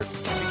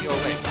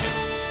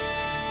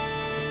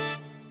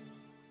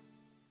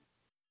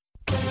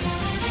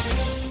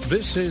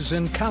This is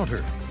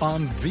Encounter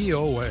on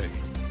VOA.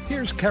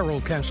 Here's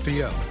Carol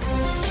Castiel.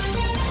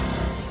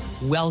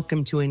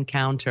 Welcome to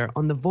Encounter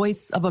on the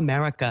Voice of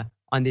America.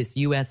 On this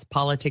U.S.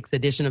 politics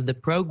edition of the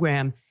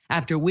program,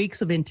 after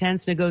weeks of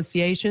intense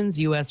negotiations,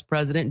 U.S.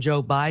 President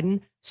Joe Biden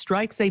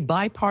strikes a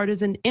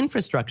bipartisan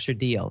infrastructure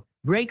deal.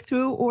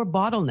 Breakthrough or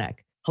bottleneck?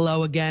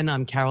 Hello again,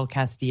 I'm Carol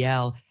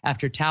Castiel.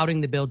 After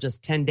touting the bill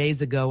just 10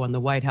 days ago on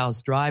the White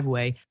House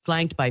driveway,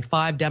 flanked by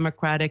 5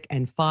 Democratic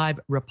and 5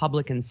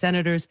 Republican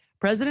senators,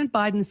 President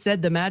Biden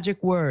said the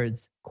magic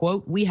words,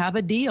 quote, "We have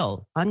a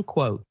deal,"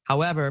 unquote.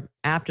 However,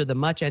 after the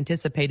much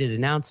anticipated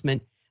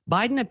announcement,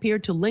 Biden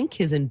appeared to link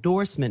his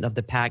endorsement of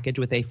the package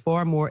with a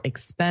far more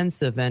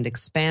expensive and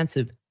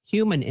expansive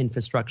human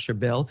infrastructure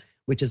bill,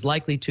 which is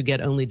likely to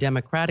get only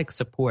Democratic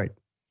support.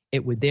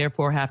 It would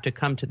therefore have to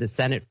come to the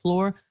Senate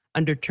floor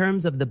under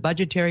terms of the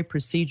budgetary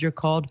procedure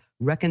called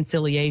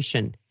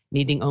reconciliation,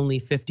 needing only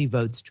 50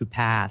 votes to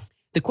pass.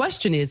 The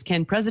question is,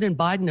 can President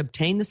Biden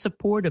obtain the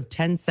support of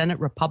 10 Senate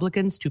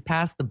Republicans to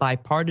pass the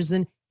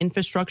bipartisan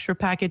infrastructure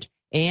package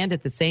and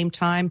at the same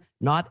time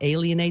not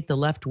alienate the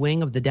left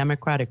wing of the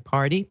Democratic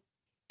Party?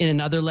 In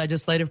another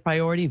legislative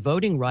priority,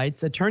 voting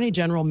rights, Attorney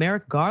General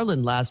Merrick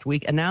Garland last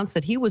week announced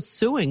that he was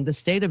suing the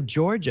state of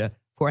Georgia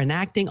for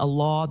enacting a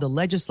law the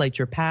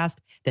legislature passed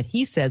that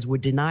he says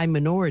would deny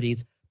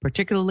minorities,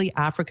 particularly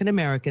African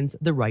Americans,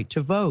 the right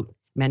to vote.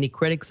 Many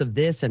critics of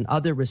this and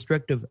other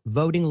restrictive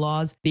voting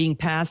laws being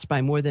passed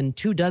by more than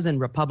 24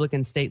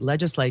 Republican state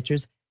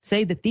legislatures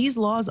say that these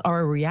laws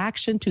are a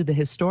reaction to the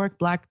historic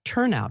black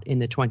turnout in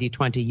the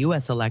 2020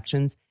 U.S.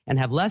 elections and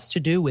have less to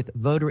do with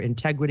voter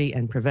integrity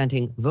and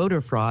preventing voter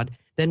fraud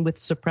than with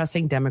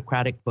suppressing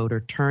Democratic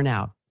voter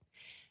turnout.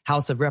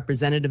 House of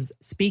Representatives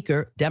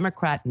Speaker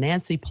Democrat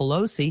Nancy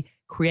Pelosi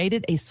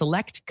created a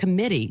select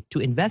committee to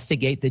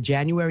investigate the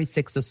January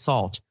 6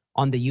 assault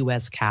on the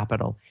U.S.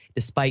 Capitol.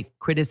 Despite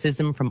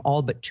criticism from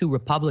all but 2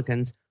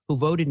 Republicans who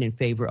voted in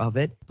favor of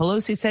it,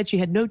 Pelosi said she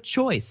had no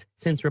choice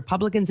since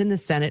Republicans in the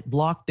Senate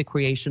blocked the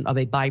creation of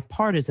a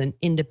bipartisan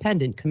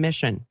independent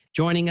commission.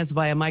 Joining us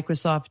via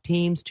Microsoft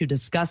Teams to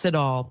discuss it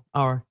all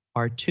are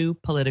our 2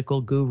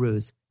 political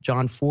gurus.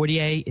 John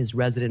Fortier is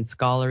resident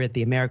scholar at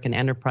the American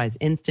Enterprise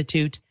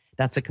Institute.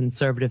 That's a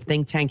conservative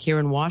think tank here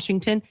in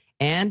Washington.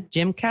 And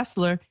Jim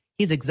Kessler,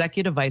 he's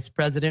executive vice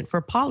president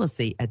for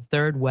policy at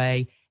Third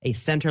Way, a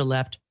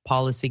center-left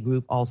policy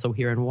group also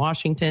here in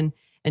Washington.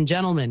 And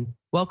gentlemen,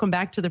 welcome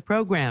back to the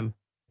program.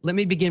 Let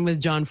me begin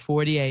with John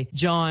Fortier.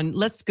 John,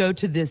 let's go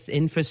to this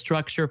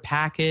infrastructure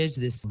package,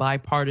 this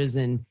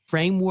bipartisan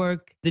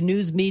framework. The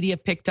news media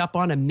picked up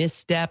on a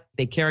misstep.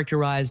 They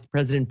characterized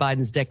President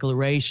Biden's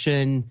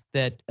declaration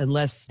that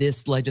unless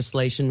this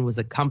legislation was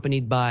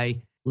accompanied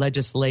by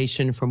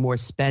legislation for more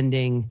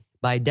spending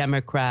by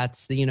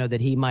Democrats,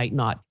 that he might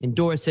not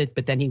endorse it,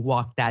 but then he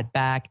walked that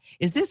back.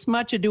 Is this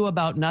much ado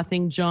about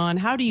nothing, John?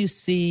 How do you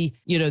see,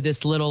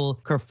 this little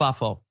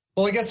kerfuffle?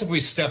 Well, I guess if we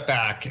step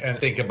back and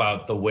think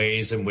about the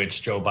ways in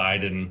which Joe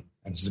Biden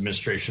and his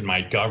administration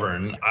might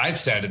govern, I've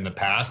said in the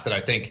past that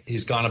I think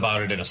he's gone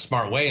about it in a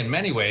smart way in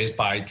many ways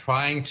by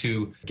trying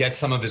to get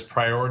some of his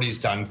priorities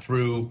done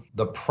through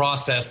the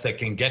process that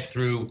can get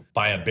through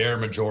by a bare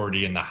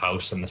majority in the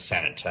House and the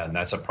Senate. And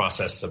that's a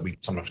process that we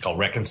sometimes call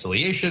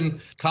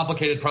reconciliation,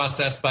 complicated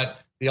process, but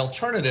the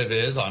alternative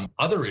is on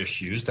other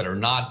issues that are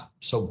not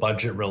so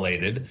budget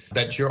related,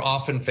 that you're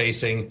often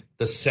facing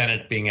the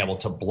Senate being able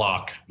to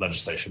block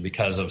legislation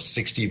because of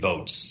 60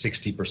 votes,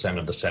 60%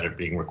 of the Senate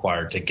being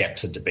required to get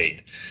to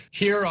debate.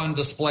 Here on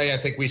display, I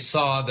think we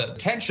saw the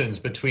tensions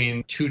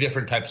between 2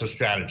 different types of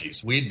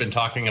strategies. We'd been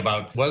talking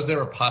about, was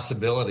there a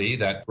possibility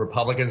that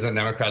Republicans and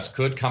Democrats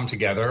could come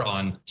together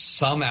on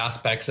some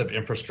aspects of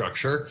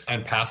infrastructure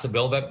and pass a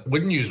bill that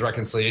wouldn't use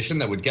reconciliation,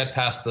 that would get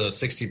past the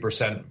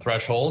 60%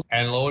 threshold?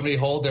 And lo and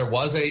behold, there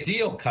was a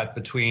deal cut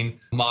between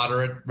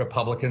moderate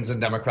Republicans and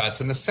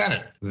Democrats in the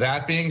Senate.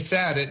 That being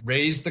said, it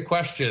raised the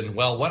question,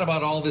 well, what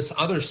about all this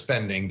other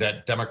spending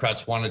that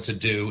Democrats wanted to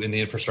do in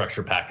the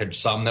infrastructure package,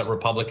 some that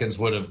Republicans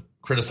would have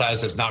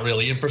criticized as not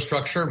really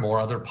infrastructure, more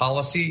other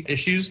policy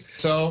issues.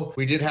 So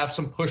we did have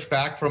some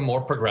pushback from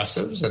more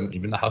progressives and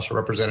even the House of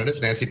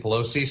Representatives, Nancy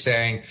Pelosi,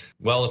 saying,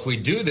 well, if we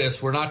do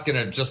this, we're not going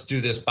to just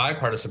do this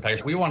bipartisan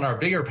package. We want our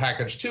bigger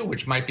package, too,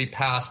 which might be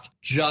passed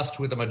just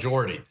with a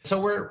majority.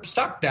 So we're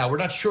stuck now. We're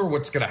not sure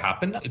what's going to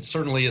happen. It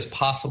certainly is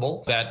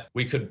possible that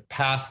we could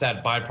pass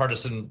that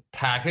bipartisan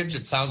package.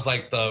 It sounds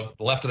like the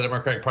left of the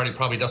Democratic Party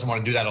probably doesn't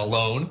want to do that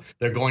alone.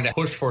 They're going to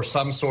push for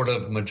some sort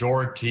of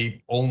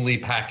majority-only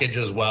package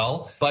as well.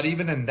 But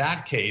even in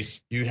that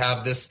case, you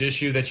have this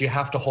issue that you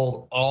have to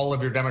hold all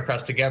of your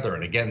Democrats together.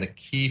 And again, the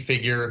key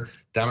figure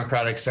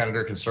Democratic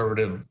senator,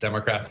 conservative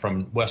Democrat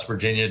from West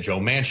Virginia, Joe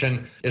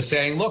Manchin, is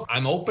saying, look,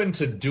 I'm open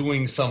to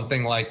doing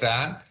something like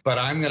that, but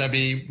I'm going to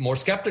be more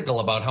skeptical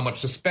about how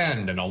much to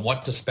spend and on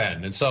what to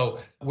spend. And so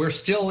we're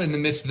still in the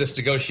midst of this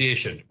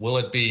negotiation. Will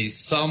it be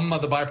some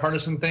of the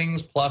bipartisan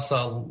things plus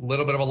a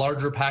little bit of a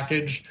larger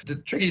package? The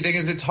tricky thing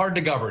is it's hard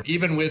to govern.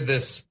 Even with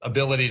this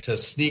ability to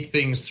sneak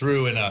things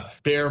through in a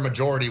bare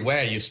majority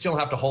way, you still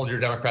have to hold your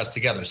Democrats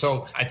together.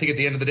 So I think at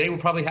the end of the day, we'll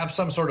probably have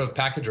some sort of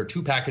package or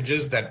two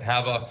packages that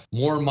have a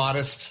more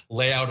modest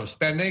layout of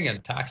spending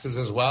and taxes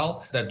as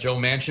well that Joe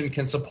Manchin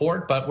can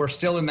support. But we're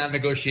still in that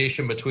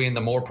negotiation between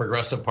the more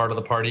progressive part of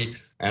the party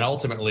and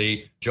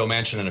ultimately Joe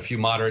Manchin and a few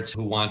moderates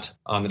who want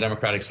on the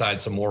Democratic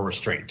side some more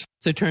restraint.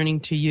 So turning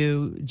to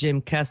you,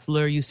 Jim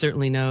Kessler, you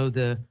certainly know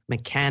the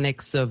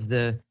mechanics of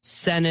the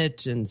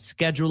Senate and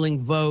scheduling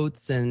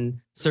votes and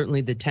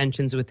certainly the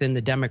tensions within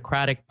the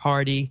Democratic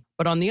Party.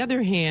 But on the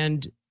other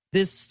hand,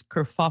 this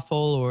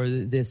kerfuffle or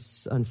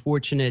this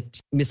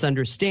unfortunate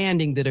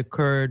misunderstanding that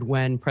occurred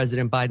when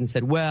President Biden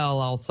said, well,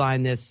 I'll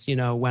sign this,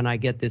 when I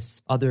get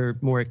this other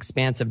more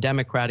expansive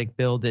Democratic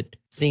bill that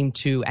seemed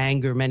to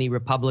anger many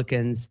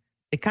Republicans.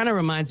 It kind of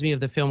reminds me of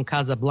the film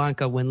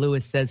Casablanca when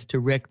Lewis says to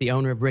Rick, the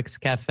owner of Rick's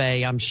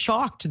Cafe, I'm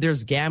shocked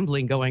there's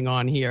gambling going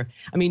on here.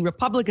 I mean,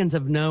 Republicans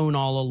have known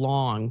all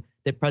along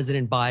that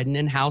President Biden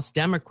and House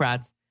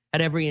Democrats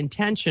had every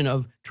intention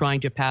of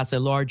trying to pass a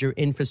larger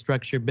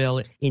infrastructure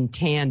bill in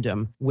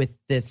tandem with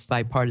this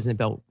bipartisan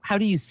bill. How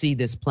do you see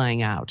this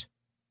playing out?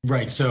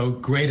 Right. So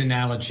great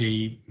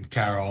analogy,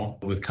 Carol,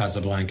 with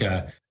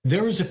Casablanca.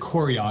 There is a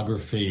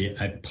choreography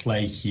at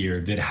play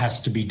here that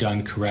has to be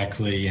done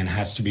correctly and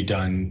has to be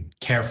done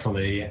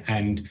carefully.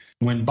 And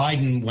when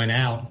Biden went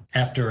out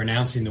after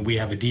announcing that we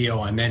have a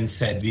deal and then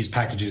said these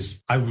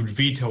packages, I would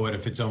veto it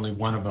if it's only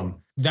one of them,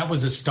 that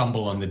was a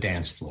stumble on the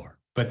dance floor.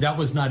 But that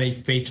was not a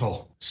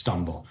fatal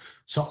stumble.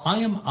 So I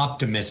am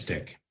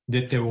optimistic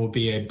that there will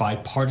be a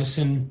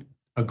bipartisan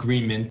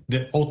agreement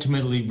that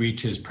ultimately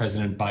reaches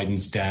President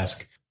Biden's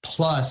desk,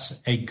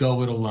 plus a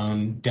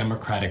go-it-alone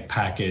Democratic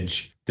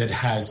package that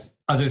has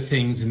other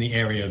things in the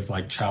area of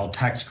like child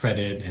tax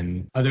credit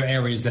and other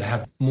areas that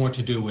have more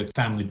to do with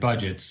family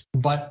budgets.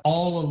 But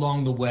all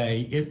along the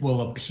way, it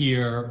will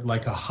appear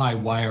like a high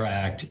wire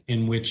act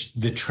in which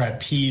the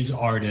trapeze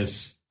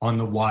artists on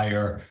the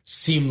wire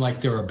seem like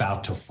they're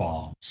about to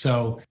fall.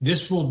 So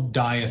this will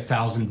die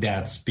 1,000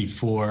 deaths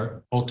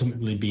before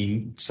ultimately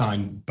being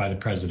signed by the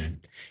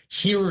president.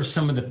 Here are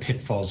some of the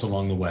pitfalls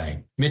along the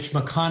way. Mitch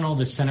McConnell,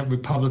 the Senate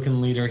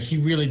Republican leader, he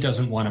really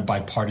doesn't want a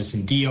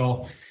bipartisan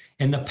deal.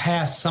 In the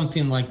past,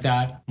 something like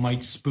that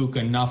might spook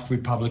enough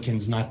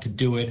Republicans not to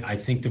do it. I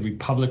think the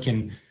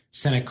Republican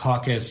Senate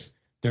caucus,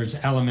 there's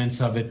elements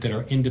of it that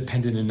are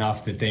independent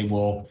enough that they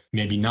will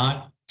maybe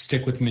not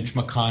stick with Mitch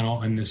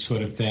McConnell and this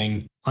sort of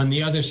thing. On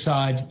the other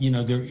side,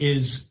 there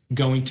is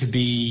going to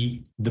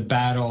be the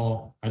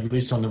battle, at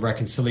least on the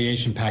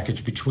reconciliation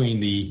package, between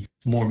the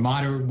more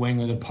moderate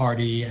wing of the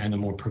party and the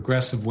more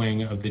progressive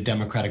wing of the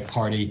Democratic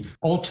Party.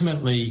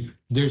 Ultimately,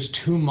 there's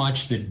too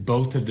much that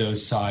both of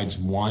those sides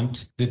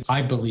want that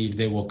I believe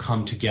they will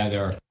come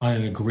together on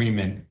an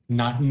agreement,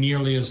 not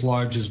nearly as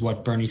large as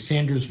what Bernie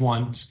Sanders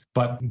wants,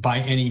 but by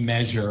any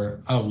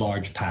measure, a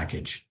large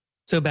package.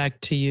 So back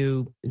to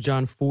you,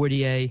 John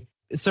Fortier.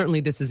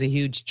 Certainly, this is a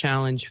huge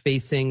challenge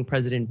facing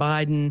President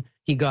Biden.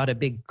 He got a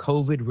big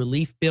COVID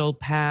relief bill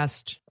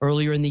passed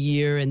earlier in the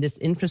year, and this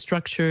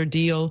infrastructure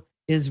deal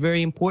is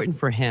very important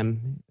for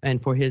him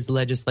and for his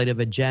legislative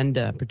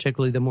agenda,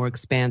 particularly the more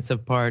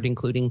expansive part,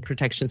 including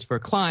protections for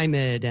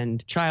climate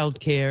and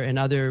childcare and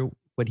other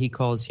what he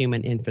calls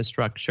human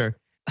infrastructure.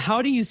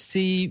 How do you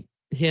see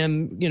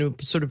him,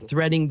 sort of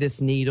threading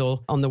this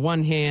needle, on the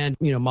one hand,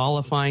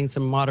 mollifying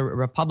some moderate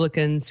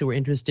Republicans who are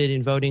interested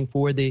in voting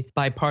for the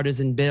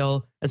bipartisan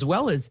bill, as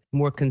well as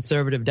more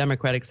conservative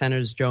Democratic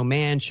senators Joe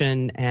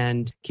Manchin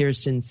and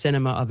Kyrsten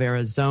Sinema of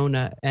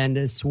Arizona, and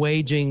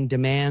assuaging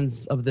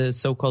demands of the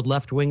so-called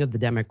left wing of the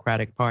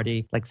Democratic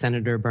Party, like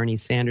Senator Bernie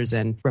Sanders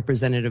and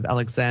Representative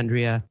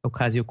Alexandria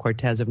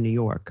Ocasio-Cortez of New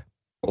York?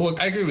 Well,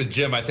 look, I agree with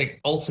Jim. I think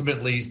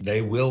ultimately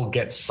they will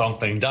get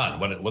something done.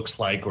 What it looks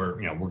like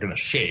we're going to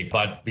shape.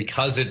 But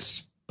because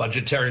it's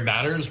budgetary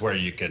matters where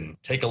you can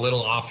take a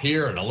little off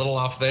here and a little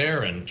off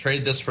there and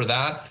trade this for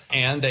that,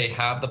 and they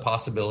have the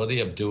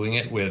possibility of doing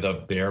it with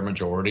a bare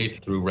majority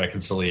through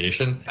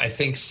reconciliation, I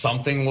think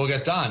something will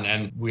get done.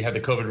 And we have the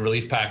COVID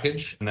relief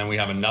package, and then we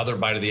have another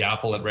bite of the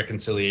apple at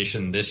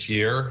reconciliation this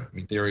year.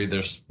 In theory,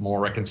 there's more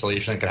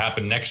reconciliation that could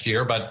happen next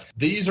year, but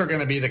these are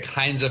going to be the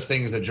kinds of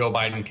things that Joe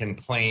Biden can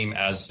claim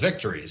as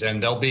victories.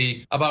 And they'll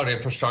be about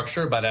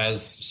infrastructure, but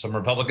as some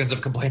Republicans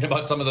have complained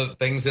about, some of the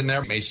things in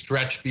there may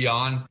stretch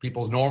beyond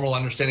people's normal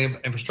understanding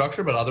of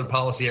infrastructure, but other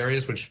policy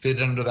areas which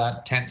fit under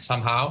that tent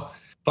somehow.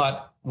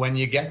 But when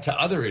you get to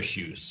other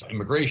issues,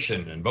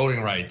 immigration and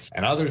voting rights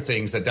and other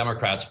things that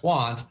Democrats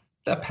want,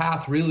 the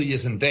path really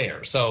isn't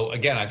there. So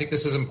again, I think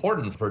this is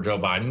important for Joe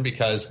Biden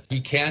because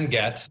he can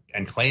get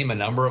and claim a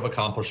number of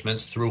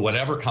accomplishments through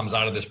whatever comes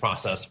out of this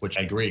process, which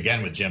I agree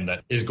again with Jim,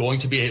 that is going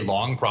to be a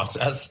long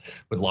process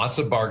with lots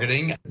of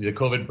bargaining. The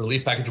COVID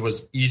relief package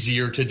was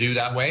easier to do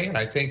that way. And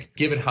I think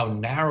given how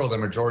narrow the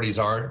majorities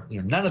are,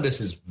 none of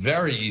this is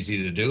very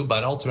easy to do,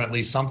 but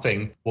ultimately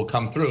something will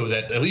come through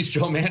that at least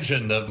Joe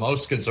Manchin, the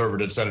most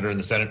conservative senator in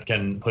the Senate,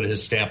 can put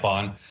his stamp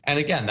on. And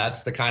again,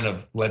 that's the kind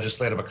of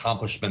legislative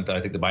accomplishment that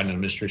I think the Biden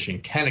administration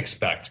can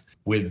expect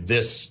with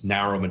this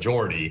narrow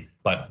majority,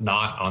 but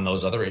not on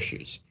those other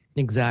issues.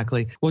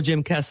 Exactly. Well,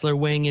 Jim Kessler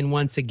weighing in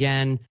once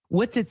again.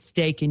 What's at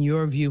stake in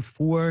your view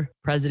for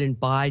President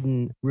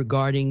Biden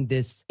regarding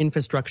this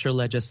infrastructure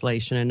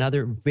legislation,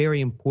 another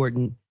very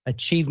important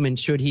achievement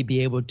should he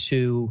be able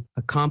to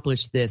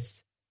accomplish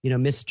this?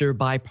 Mr.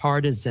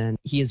 Bipartisan,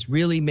 he has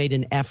really made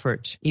an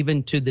effort,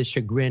 even to the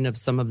chagrin of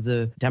some of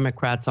the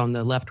Democrats on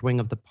the left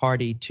wing of the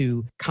party,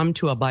 to come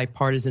to a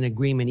bipartisan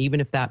agreement, even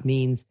if that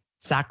means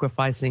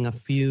sacrificing a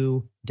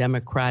few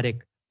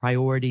Democratic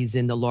priorities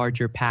in the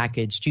larger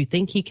package. Do you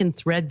think he can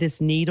thread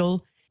this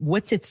needle?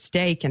 What's at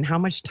stake and how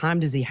much time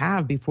does he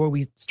have before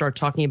we start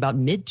talking about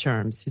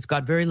midterms? He's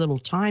got very little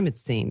time, it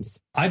seems.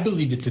 I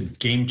believe it's a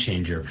game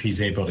changer if he's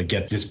able to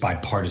get this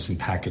bipartisan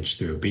package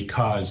through,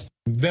 because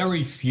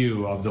very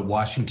few of the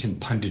Washington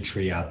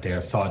punditry out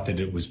there thought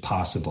that it was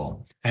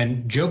possible.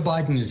 And Joe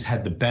Biden has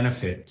had the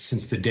benefit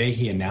since the day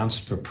he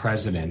announced for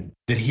president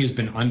that he has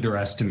been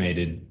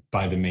underestimated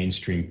by the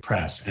mainstream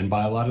press and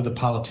by a lot of the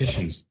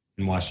politicians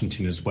in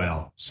Washington as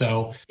well.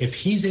 So if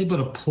he's able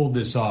to pull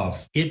this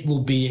off, it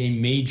will be a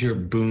major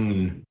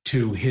boon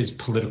to his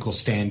political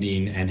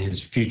standing and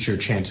his future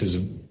chances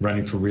of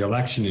running for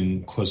re-election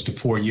in close to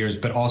 4 years,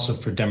 but also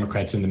for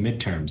Democrats in the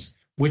midterms,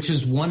 which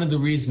is one of the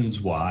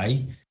reasons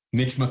why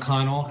Mitch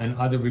McConnell and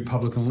other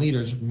Republican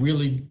leaders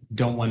really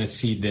don't want to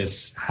see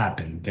this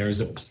happen. There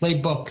is a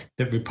playbook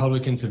that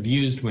Republicans have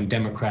used when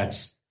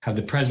Democrats have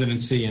the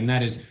presidency, and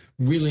that is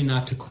really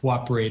not to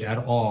cooperate at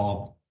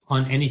all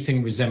on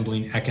anything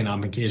resembling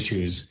economic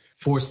issues,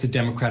 force the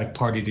Democratic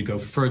Party to go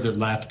further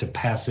left, to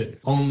pass it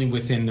only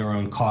within their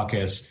own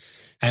caucus,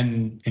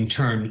 and in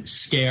turn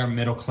scare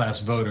middle-class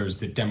voters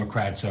that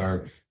Democrats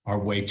are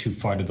way too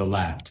far to the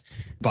left.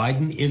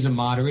 Biden is a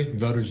moderate.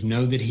 Voters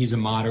know that he's a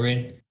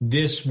moderate.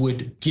 This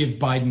would give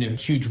Biden a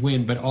huge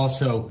win, but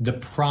also the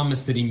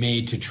promise that he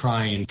made to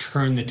try and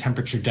turn the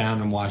temperature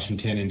down in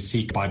Washington and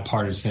seek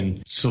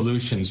bipartisan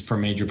solutions for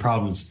major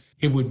problems.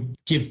 It would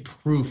give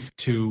proof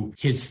to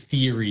his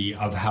theory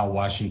of how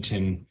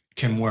Washington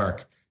can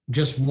work.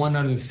 Just one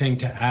other thing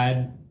to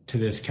add to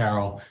this,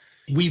 Carol.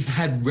 We've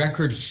had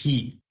record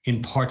heat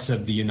in parts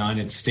of the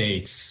United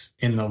States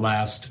in the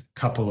last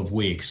couple of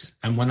weeks.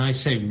 And when I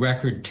say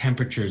record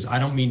temperatures, I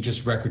don't mean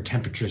just record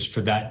temperatures for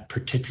that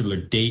particular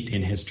date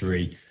in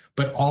history,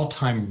 but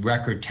all-time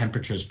record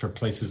temperatures for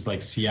places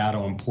like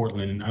Seattle and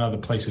Portland and other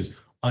places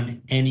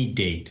on any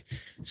date.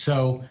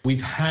 So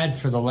we've had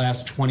for the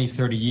last 20,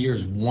 30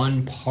 years,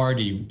 one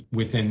party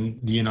within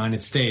the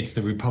United States,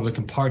 the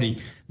Republican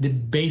Party,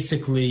 that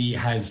basically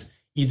has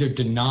either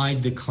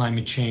denied that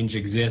climate change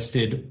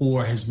existed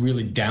or has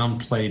really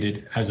downplayed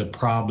it as a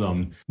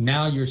problem.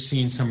 Now you're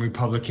seeing some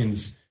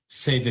Republicans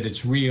say that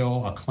it's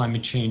real. A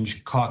climate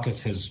change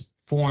caucus has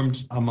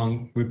formed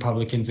among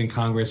Republicans in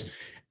Congress,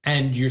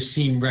 and you're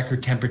seeing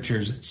record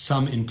temperatures,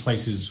 some in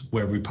places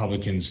where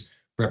Republicans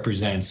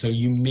represent. So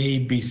you may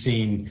be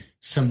seeing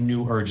some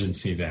new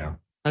urgency there.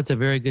 That's a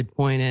very good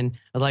point. And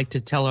I'd like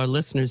to tell our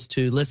listeners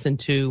to listen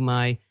to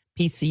my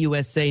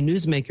PCUSA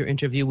Newsmaker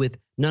interview with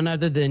none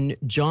other than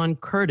John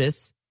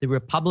Curtis, the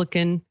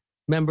Republican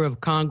member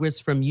of Congress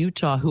from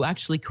Utah, who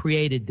actually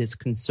created this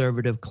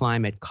conservative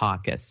climate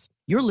caucus.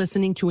 You're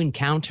listening to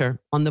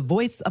Encounter on the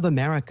Voice of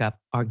America.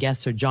 Our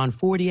guests are John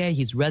Fortier,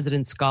 he's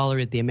resident scholar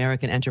at the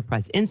American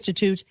Enterprise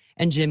Institute,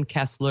 and Jim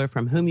Kessler,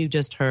 from whom you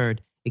just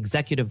heard,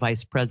 Executive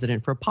Vice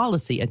President for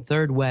Policy at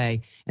Third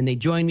Way, and they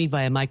join me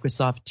via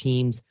Microsoft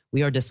Teams.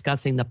 We are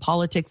discussing the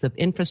politics of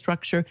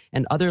infrastructure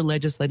and other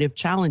legislative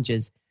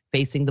challenges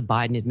facing the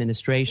Biden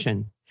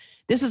administration.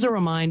 This is a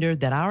reminder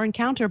that our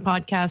Encounter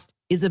podcast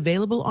is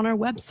available on our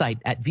website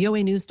at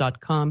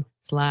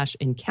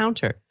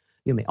voanews.com/encounter.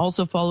 You may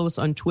also follow us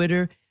on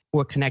Twitter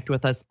or connect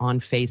with us on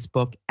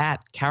Facebook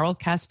at Carol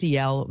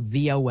Castiel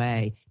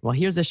VOA. Well,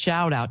 here's a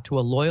shout out to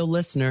a loyal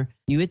listener,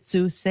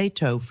 Yuitsu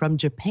Sato from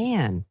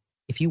Japan.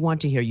 If you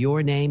want to hear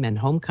your name and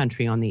home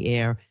country on the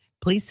air,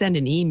 please send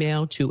an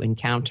email to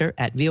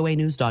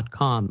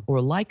encounter@voanews.com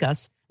or like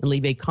us and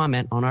leave a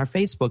comment on our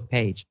Facebook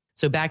page.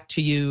 So back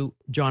to you,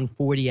 John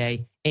Fortier.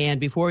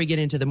 And before we get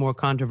into the more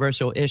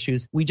controversial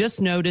issues, we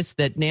just noticed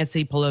that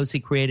Nancy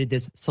Pelosi created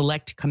this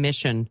select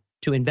commission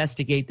to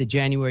investigate the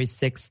January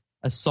 6th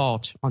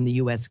assault on the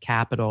U.S.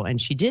 Capitol.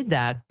 And she did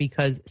that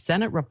because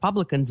Senate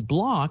Republicans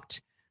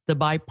blocked the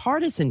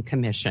bipartisan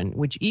commission,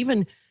 which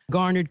even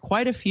garnered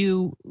quite a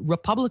few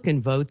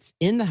Republican votes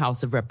in the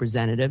House of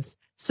Representatives.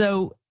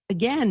 So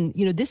again,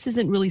 this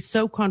isn't really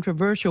so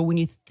controversial when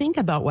you think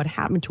about what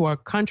happened to our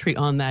country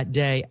on that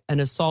day, an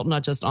assault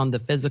not just on the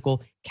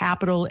physical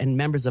Capitol and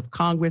members of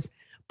Congress,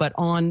 but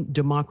on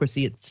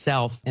democracy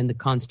itself and the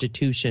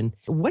Constitution.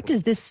 What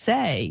does this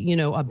say,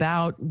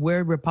 about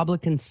where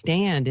Republicans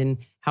stand and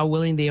how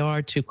willing they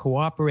are to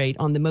cooperate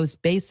on the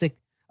most basic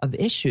of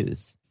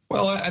issues?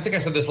 Well, I think I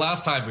said this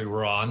last time we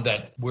were on,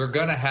 that we're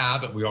going to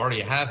have, we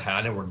already have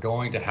had, and we're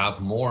going to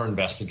have more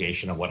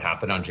investigation of what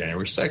happened on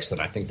January 6th.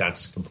 And I think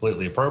that's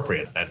completely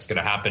appropriate. That's going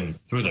to happen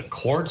through the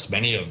courts,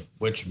 many of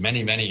which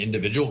many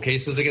individual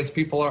cases against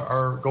people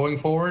are going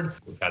forward.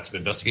 We've had some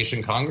investigation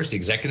in Congress. The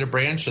executive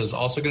branch is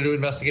also going to do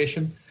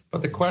investigation.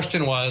 But the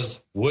question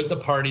was, would the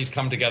parties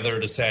come together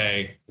to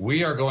say,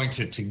 we are going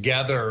to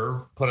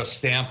together put a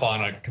stamp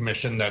on a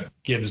commission that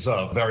gives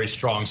a very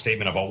strong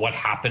statement about what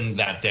happened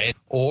that day?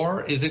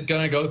 Or is it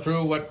going to go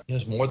through what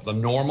is more the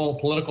normal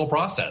political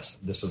process?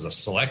 This is a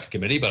select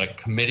committee, but a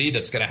committee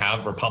that's going to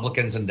have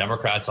Republicans and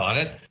Democrats on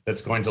it,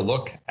 that's going to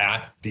look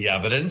at the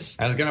evidence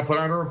and is going to put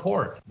out a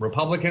report.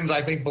 Republicans,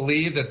 I think,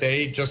 believe that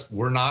they just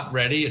were not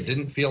ready. It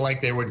didn't feel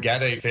like they would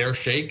get a fair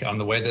shake on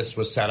the way this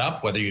was set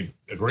up. Whether you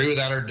agree with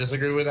that or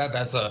disagree with that,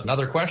 that's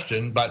another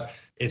question. But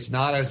it's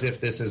not as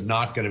if this is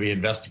not going to be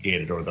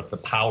investigated, or that the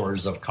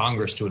powers of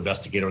Congress to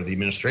investigate or the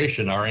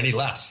administration are any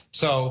less.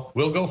 So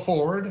we'll go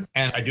forward.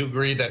 And I do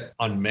agree that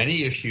on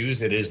many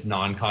issues, it is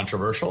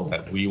non-controversial,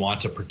 that we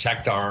want to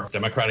protect our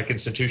democratic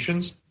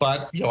institutions.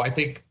 But, I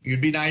think you'd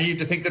be naive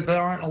to think that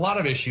there aren't a lot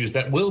of issues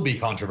that will be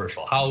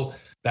controversial. How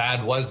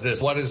bad was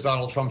this? What is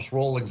Donald Trump's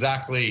role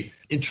exactly?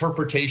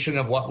 Interpretation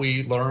of what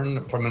we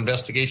learn from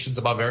investigations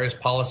about various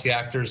policy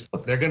actors.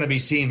 Look, they're going to be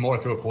seen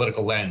more through a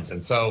political lens.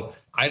 And so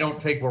I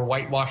don't think we're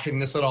whitewashing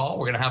this at all.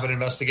 We're going to have an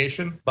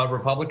investigation, but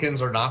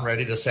Republicans are not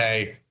ready to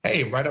say,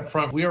 hey, right up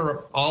front, we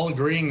are all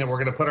agreeing that we're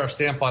going to put our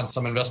stamp on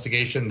some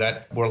investigation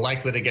that we're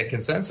likely to get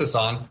consensus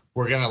on.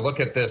 We're going to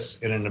look at this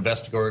in an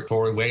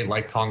investigatory way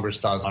like Congress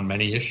does on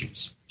many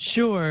issues.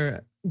 Sure,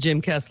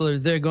 Jim Kessler,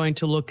 they're going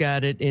to look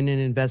at it in an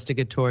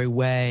investigatory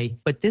way,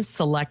 but this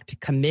select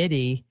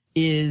committee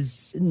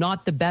is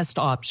not the best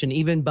option,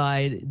 even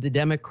by the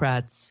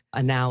Democrats'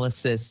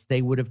 analysis.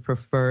 They would have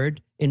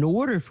preferred, in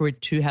order for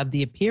it to have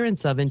the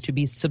appearance of and to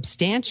be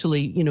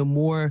substantially,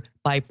 more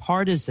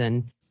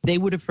bipartisan, they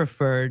would have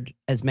preferred,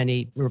 as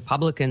many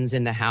Republicans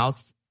in the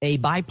House, a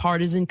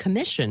bipartisan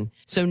commission.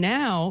 So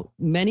now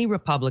many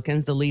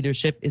Republicans, the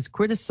leadership, is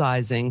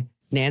criticizing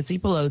Nancy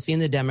Pelosi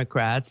and the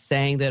Democrats,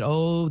 saying that,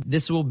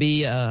 this will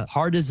be a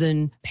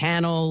partisan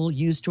panel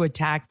used to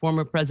attack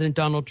former President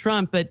Donald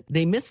Trump. But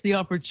they missed the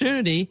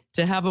opportunity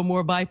to have a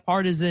more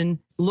bipartisan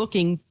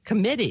looking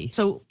committee.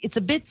 So it's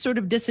a bit sort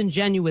of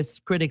disingenuous,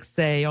 critics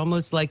say,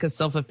 almost like a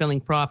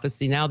self-fulfilling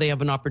prophecy. Now they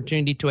have an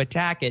opportunity to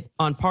attack it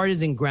on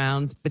partisan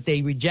grounds, but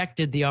they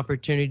rejected the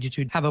opportunity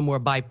to have a more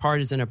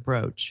bipartisan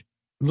approach.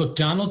 Look,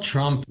 Donald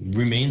Trump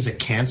remains a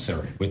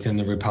cancer within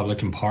the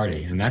Republican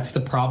Party, and that's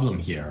the problem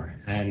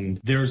here. And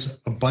there's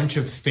a bunch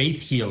of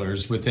faith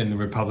healers within the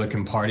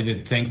Republican Party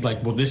that think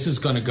this is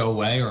going to go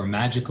away or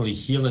magically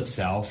heal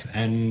itself.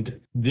 And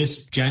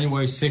this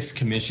January 6th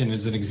commission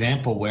is an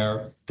example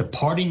where the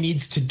party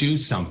needs to do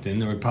something.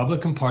 The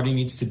Republican Party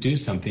needs to do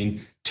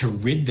something to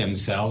rid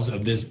themselves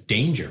of this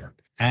danger.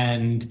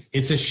 And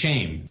it's a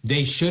shame.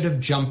 They should have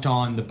jumped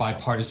on the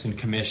bipartisan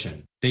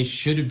commission. They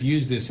should have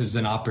used this as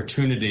an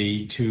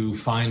opportunity to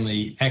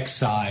finally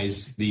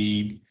excise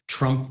the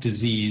Trump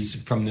disease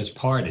from this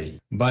party.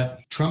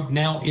 But Trump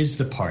now is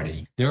the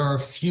party. There are a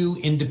few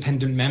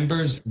independent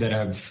members that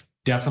have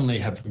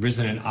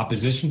risen in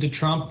opposition to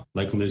Trump,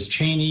 like Liz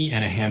Cheney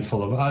and a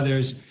handful of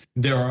others.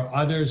 There are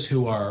others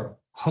who are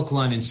hook,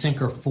 line, and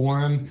sinker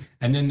for him.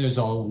 And then there's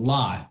a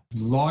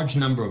large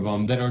number of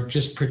them that are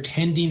just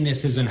pretending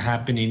this isn't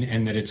happening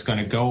and that it's going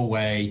to go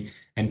away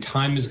and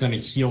time is going to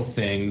heal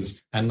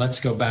things, and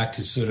let's go back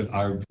to sort of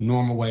our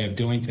normal way of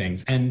doing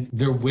things. And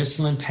they're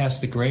whistling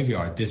past the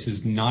graveyard. This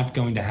is not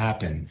going to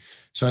happen.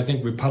 So I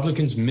think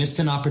Republicans missed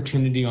an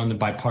opportunity on the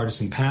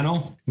bipartisan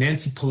panel.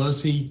 Nancy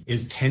Pelosi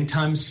is 10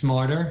 times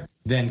smarter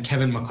than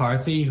Kevin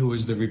McCarthy, who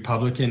is the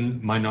Republican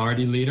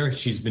minority leader.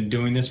 She's been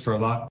doing this for a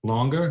lot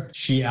longer.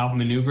 She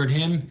outmaneuvered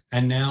him,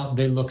 and now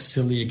they look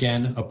silly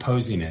again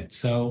opposing it.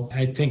 So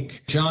I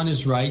think John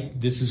is right.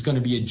 This is going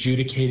to be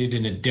adjudicated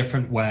in a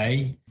different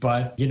way.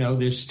 But,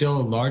 there's still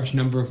a large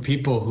number of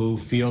people who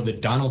feel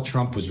that Donald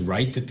Trump was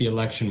right that the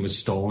election was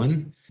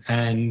stolen,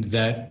 and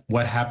that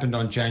what happened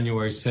on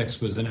January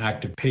 6th was an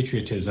act of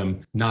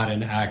patriotism, not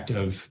an act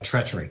of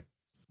treachery.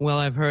 Well,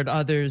 I've heard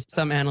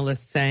some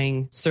analysts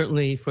saying,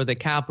 certainly for the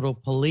Capitol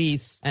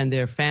Police and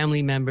their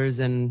family members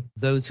and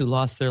those who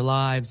lost their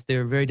lives,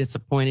 they're very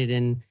disappointed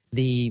in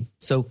the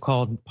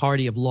so-called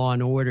party of law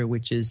and order,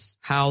 which is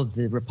how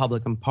the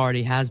Republican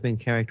Party has been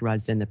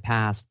characterized in the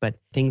past. But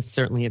things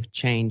certainly have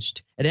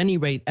changed. At any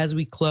rate, as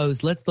we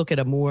close, let's look at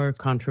a more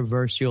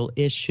controversial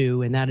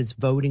issue, and that is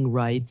voting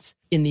rights.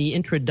 In the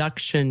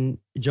introduction,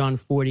 John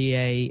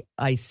Fortier,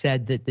 I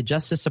said that the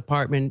Justice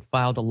Department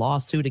filed a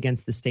lawsuit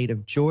against the state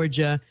of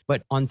Georgia,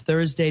 but on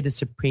Thursday, the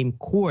Supreme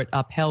Court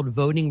upheld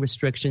voting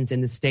restrictions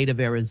in the state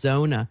of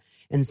Arizona.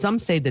 And some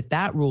say that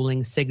that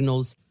ruling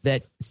signals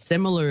that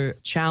similar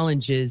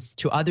challenges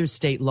to other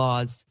state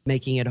laws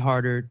making it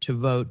harder to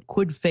vote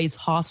could face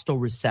hostile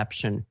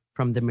reception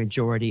from the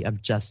majority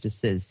of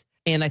justices.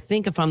 And I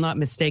think, if I'm not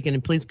mistaken,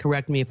 and please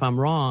correct me if I'm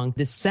wrong,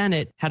 the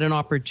Senate had an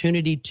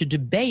opportunity to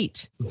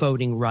debate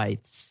voting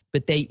rights.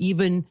 But they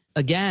even,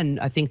 again,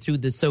 I think through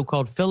the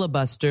so-called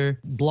filibuster,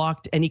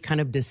 blocked any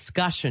kind of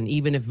discussion,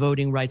 even if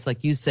voting rights,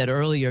 like you said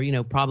earlier,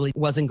 probably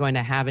wasn't going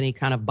to have any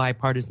kind of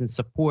bipartisan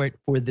support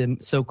for the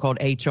so-called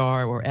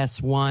HR or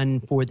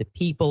S1 for the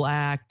People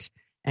Act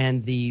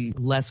and the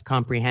less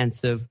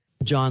comprehensive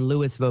John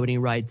Lewis Voting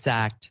Rights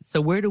Act.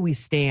 So where do we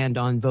stand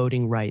on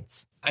voting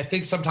rights? I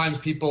think sometimes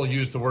people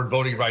use the word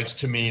voting rights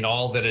to mean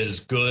all that is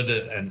good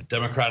and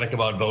democratic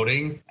about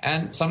voting.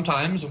 And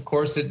sometimes, of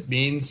course, it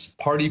means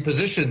party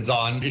positions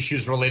on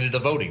issues related to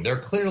voting. There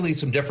are clearly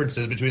some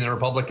differences between the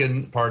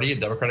Republican Party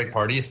and Democratic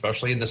Party,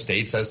 especially in the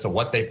states, as to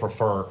what they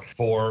prefer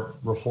for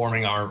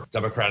reforming our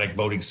democratic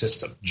voting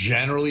system.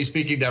 Generally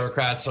speaking,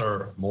 Democrats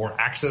are more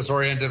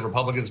access-oriented,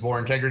 Republicans more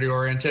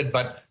integrity-oriented,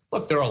 but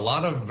look, there are a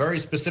lot of very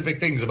specific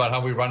things about how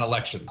we run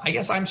elections. I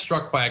guess I'm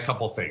struck by a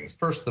couple things.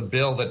 First, the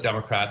bill that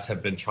Democrats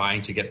have been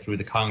trying to get through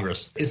the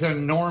Congress is an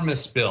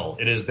enormous bill.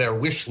 It is their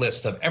wish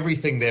list of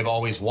everything they've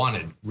always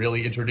wanted,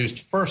 really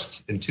introduced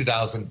first in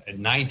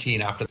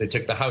 2019 after they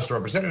took the House of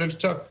Representatives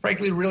to,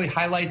 frankly, really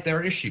highlight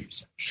their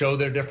issues, show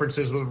their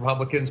differences with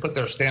Republicans, put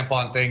their stamp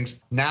on things.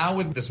 Now,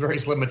 with this very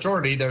slim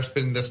majority, there's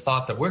been this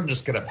thought that we're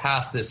just going to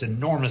pass this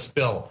enormous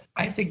bill.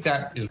 I think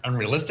that is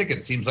unrealistic.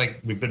 It seems like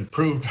we've been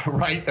proved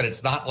right that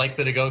it's not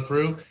likely to go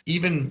through.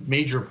 Even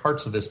major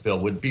parts of this bill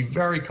would be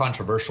very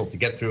controversial to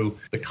get through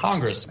the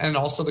Congress. And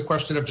also the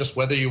question of just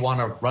whether you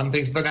want to run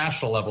things at the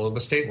national level or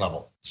the state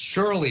level.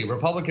 Surely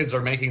Republicans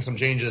are making some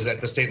changes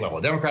at the state level.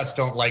 Democrats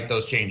don't like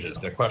those changes.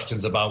 There are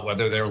questions about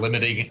whether they're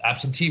limiting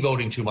absentee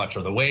voting too much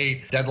or the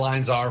way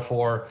deadlines are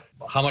for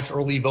how much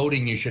early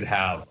voting you should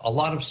have, a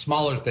lot of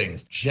smaller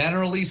things.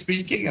 Generally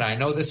speaking, and I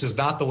know this is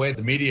not the way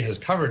the media has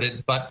covered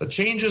it, but the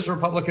changes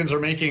Republicans are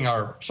making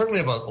are certainly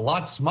of a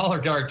lot smaller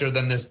character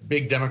than this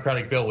big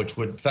Democratic bill, which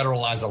would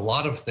federalize a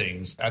lot of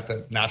things at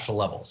the national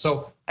level.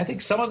 So I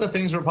think some of the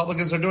things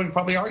Republicans are doing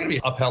probably are going to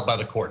be upheld by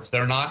the courts.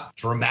 They're not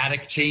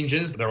dramatic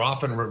changes. They're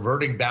often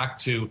reverting back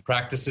to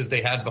practices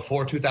they had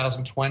before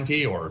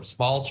 2020 or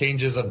small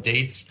changes of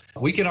dates.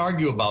 We can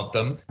argue about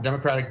them.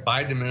 Democratic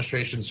Biden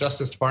administration's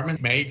Justice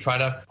Department may try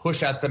to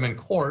push at them in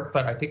court,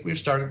 but I think we've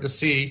started to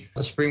see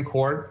the Supreme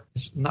Court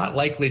is not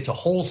likely to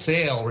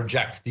wholesale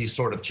reject these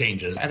sort of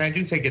changes. And I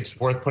do think it's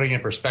worth putting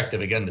in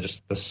perspective, again,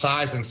 just the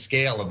size and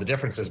scale of the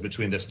differences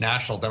between this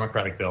national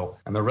Democratic bill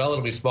and the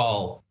relatively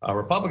small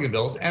Republican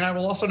bills. And I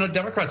will also note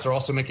Democrats are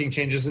also making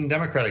changes in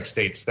Democratic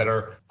states that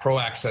are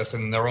pro-access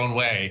in their own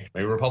way.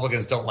 Maybe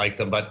Republicans don't like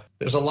them, but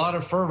there's a lot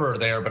of fervor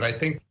there. But I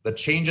think the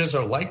changes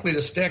are likely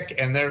to stick,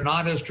 and they're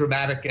not as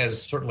dramatic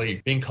as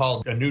certainly being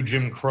called a new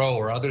Jim Crow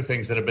or other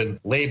things that have been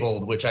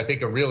labeled, which I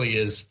think really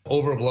is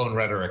overblown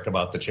rhetoric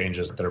about the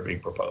changes that are being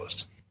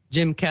proposed.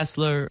 Jim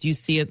Kessler, do you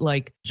see it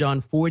like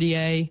John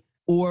Fortier?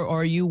 Or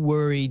are you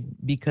worried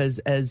because,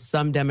 as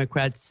some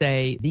Democrats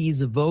say,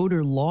 these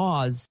voter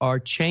laws are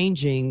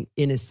changing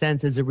in a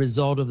sense as a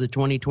result of the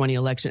 2020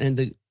 election and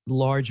the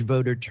large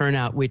voter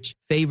turnout, which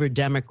favored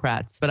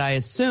Democrats? But I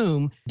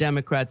assume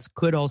Democrats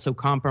could also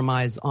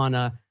compromise on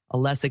a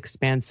less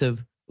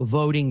expansive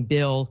voting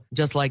bill,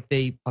 just like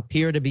they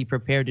appear to be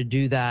prepared to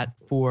do that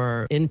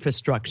for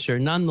infrastructure.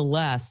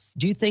 Nonetheless,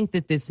 do you think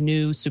that this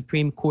new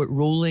Supreme Court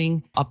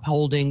ruling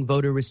upholding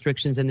voter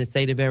restrictions in the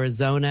state of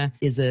Arizona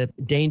is a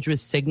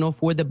dangerous signal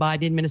for the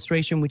Biden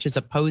administration, which is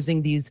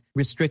opposing these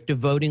restrictive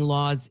voting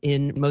laws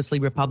in mostly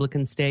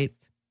Republican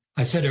states?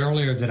 I said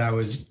earlier that I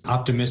was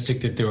optimistic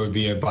that there would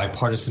be a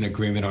bipartisan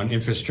agreement on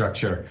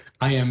infrastructure.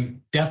 I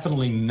am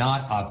definitely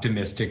not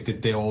optimistic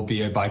that there will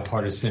be a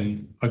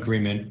bipartisan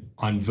agreement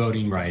on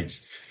voting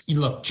rights.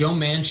 Look, Joe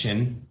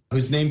Manchin,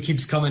 whose name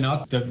keeps coming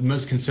up, the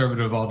most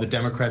conservative of all the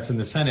Democrats in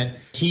the Senate,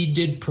 he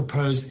did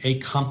propose a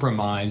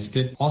compromise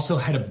that also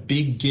had a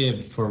big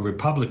give for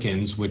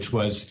Republicans, which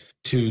was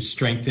to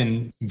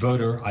strengthen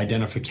voter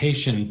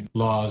identification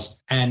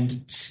laws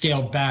and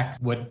scale back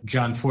what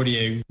John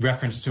Fortier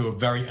referenced to a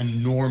very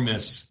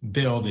enormous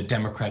bill that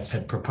Democrats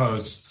had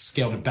proposed,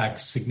 scaled it back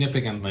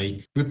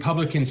significantly.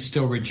 Republicans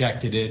still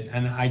rejected it,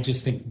 and I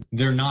just think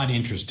they're not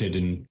interested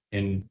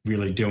in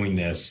really doing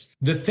this.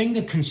 The thing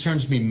that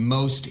concerns me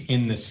most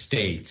in the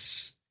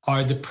states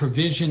are the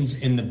provisions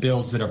in the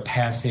bills that are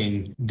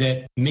passing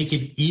that make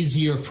it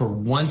easier for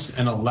once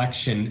an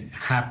election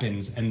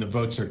happens and the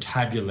votes are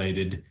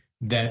tabulated,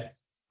 that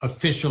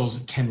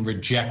officials can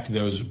reject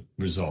those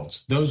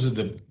results. Those are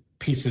the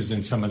pieces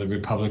in some of the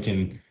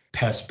Republican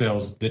passed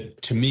bills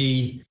that, to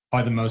me,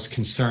 are the most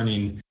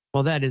concerning.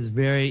 Well, that is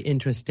very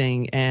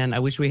interesting, and I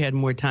wish we had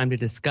more time to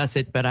discuss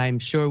it, but I'm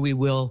sure we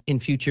will in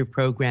future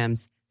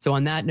programs. So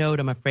on that note,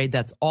 I'm afraid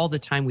that's all the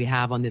time we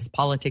have on this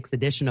politics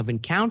edition of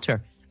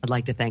Encounter. I'd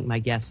like to thank my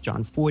guest,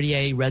 John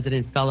Fortier,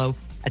 resident fellow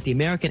at the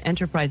American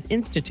Enterprise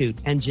Institute,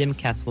 and Jim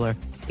Kessler,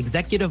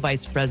 Executive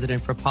Vice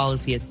President for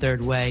Policy at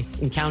Third Way.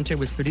 Encounter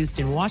was produced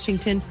in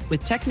Washington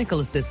with technical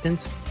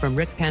assistance from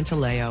Rick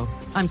Pantaleo.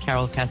 I'm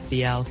Carol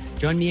Castiel.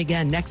 Join me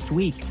again next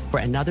week for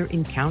another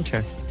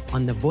encounter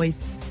on The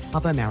Voice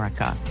of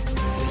America.